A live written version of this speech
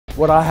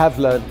What I have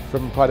learned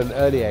from quite an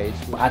early age.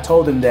 I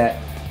told him that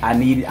I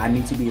need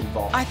to be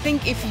involved. I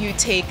think if you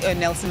take a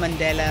Nelson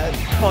Mandela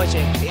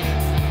project,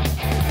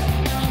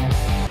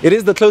 It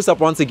is The Close-Up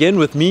once again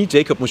with me,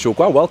 Jacob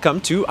Mushokwa.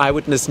 Welcome to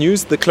Eyewitness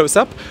News, The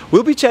Close-Up.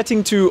 We'll be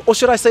chatting to, or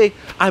should I say,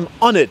 I'm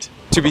honored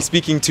to be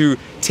speaking to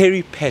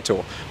Terry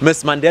Pheto,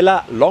 Miss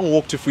Mandela Long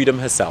Walk to Freedom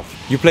herself.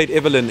 You played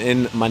Evelyn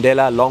in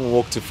Mandela Long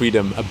Walk to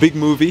Freedom, a big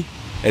movie.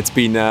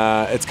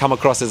 It's come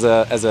across as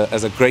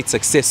a great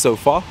success so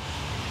far.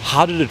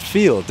 How did it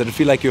feel? Did it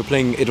feel like you were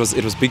playing, it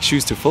was big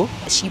shoes to fill?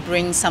 she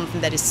brings something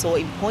that is so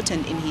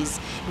important in his,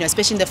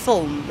 especially in the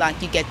film.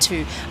 Like, you get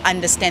to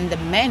understand the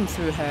man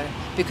through her,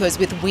 because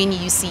with Winnie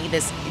you see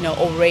this,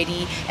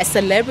 already a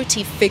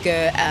celebrity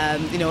figure,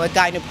 a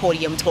guy in a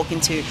podium talking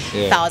to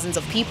thousands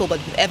of people. But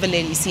with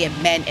Evelyn, you see a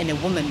man and a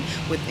woman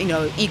with,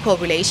 equal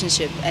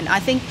relationship. And I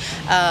think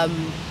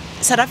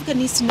South Africa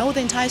needs to know the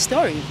entire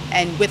story,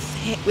 and with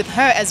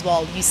her as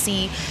well, you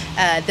see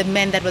the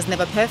man that was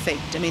never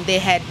perfect. I mean, they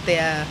had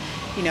their,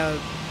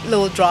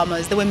 little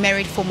dramas. They were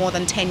married for more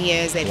than 10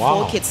 years. They had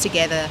 4 kids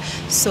together.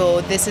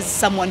 So this is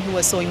someone who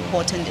was so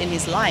important in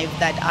his life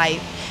that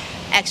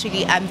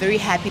I'm very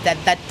happy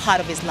that that part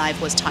of his life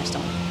was touched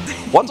on.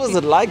 What was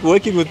it like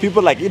working with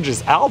people like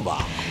Idris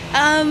Elba?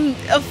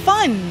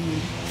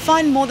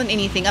 Fun more than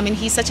anything. I mean,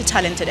 he's such a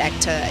talented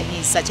actor.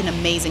 He's such an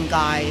amazing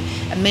guy,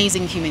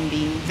 amazing human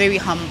being, very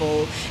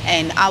humble.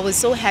 And I was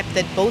so happy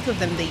that both of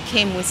them, they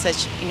came with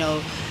such,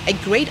 a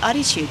great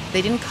attitude.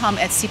 They didn't come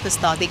as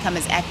superstars, they come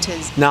as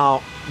actors.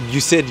 Now, you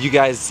said you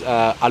guys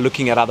are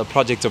looking at other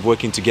projects of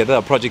working together.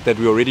 A project that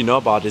we already know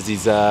about is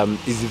his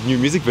new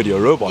music video,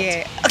 Robot.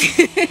 Yeah.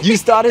 You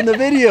starred in the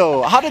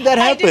video. How did that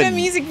happen? I did a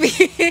music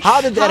video.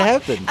 How did that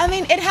happen? I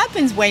mean, it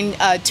happens when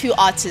 2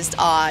 artists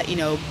are,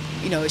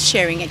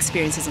 sharing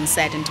experiences on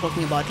set and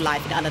talking about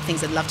life and other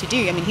things they love to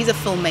do. I mean, he's a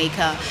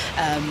filmmaker.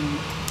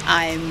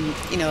 I'm,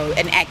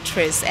 an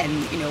actress and,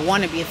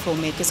 want to be a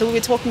filmmaker. So we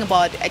were talking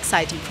about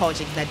exciting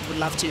projects that we'd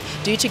love to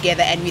do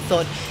together. And we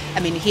thought,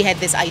 he had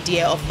this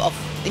idea of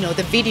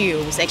the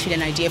video was actually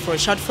an idea for a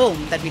short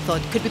film that we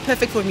thought could be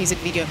perfect for a music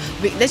video.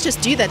 Let's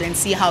just do that and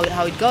see how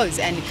it goes.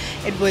 And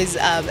it was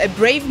a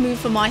brave move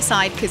from my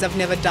side, because I've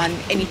never done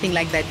anything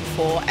like that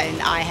before.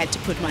 And I had to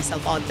put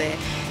myself out there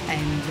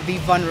and be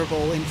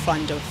vulnerable in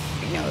front of,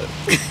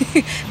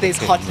 this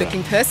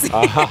hot-looking person.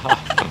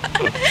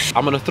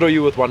 I'm going to throw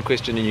you with one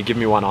question and you give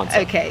me one answer.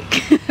 Okay.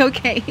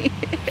 Okay.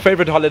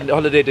 Favorite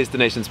holiday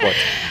destination spot?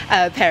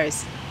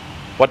 Paris.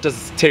 What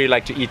does Terry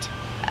like to eat?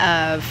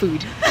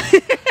 Food.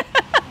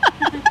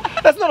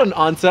 That's not an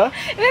answer.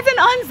 That's an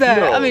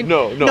answer.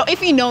 No. No,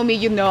 if you know me,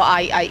 you know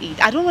I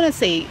eat. I don't want to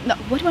say, no,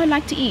 what do I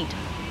like to eat?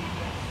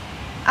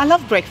 I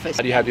love breakfast.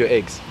 How do you have your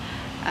eggs?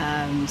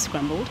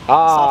 Scrambled.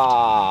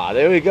 Soft.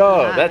 There we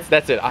go.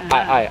 That's it.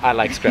 I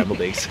like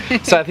scrambled eggs.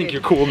 So I think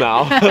you're cool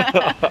now.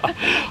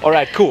 All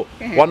right, cool.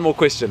 One more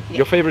question.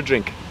 Your favorite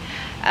drink?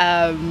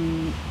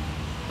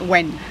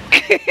 When?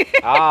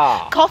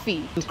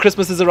 Coffee.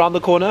 Christmas is around the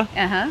corner.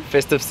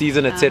 Festive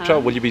season, etc.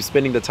 Will you be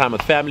spending the time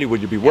with family? Will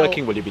you be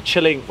working? Will you be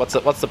chilling? What's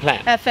the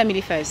plan? Family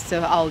first.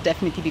 So I'll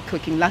definitely be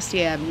cooking. Last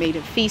year I made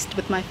a feast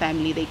with my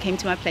family. They came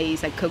to my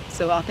place. I cooked.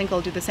 So I think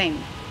I'll do the same.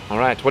 All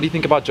right. What do you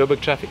think about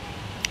Joburg traffic?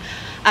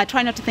 I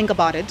try not to think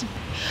about it.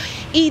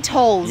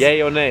 E-tolls.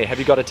 Yay or nay? Have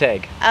you got a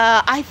tag?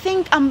 I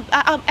think I'm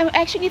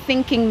actually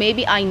thinking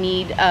maybe I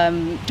need.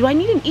 Do I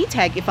need an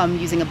e-tag if I'm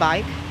using a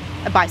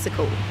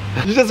bicycle?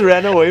 You just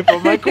ran away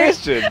from my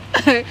question.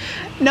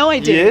 No, I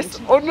didn't.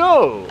 Yes or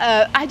no?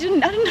 I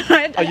didn't.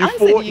 Are you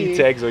for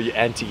e-tags or are you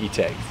anti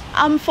e-tags?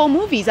 I'm for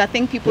movies. I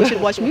think people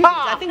should watch movies.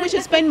 I think we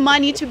should spend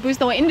money to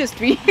boost our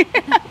industry.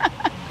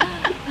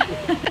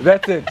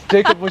 That's it.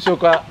 Jacob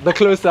Mushokwa, The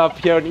Close-Up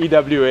here on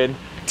EWN.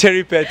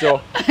 Terry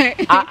Pheto.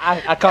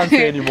 I can't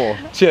say anymore.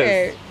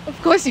 Cheers.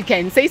 Of course you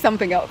can. Say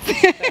something else.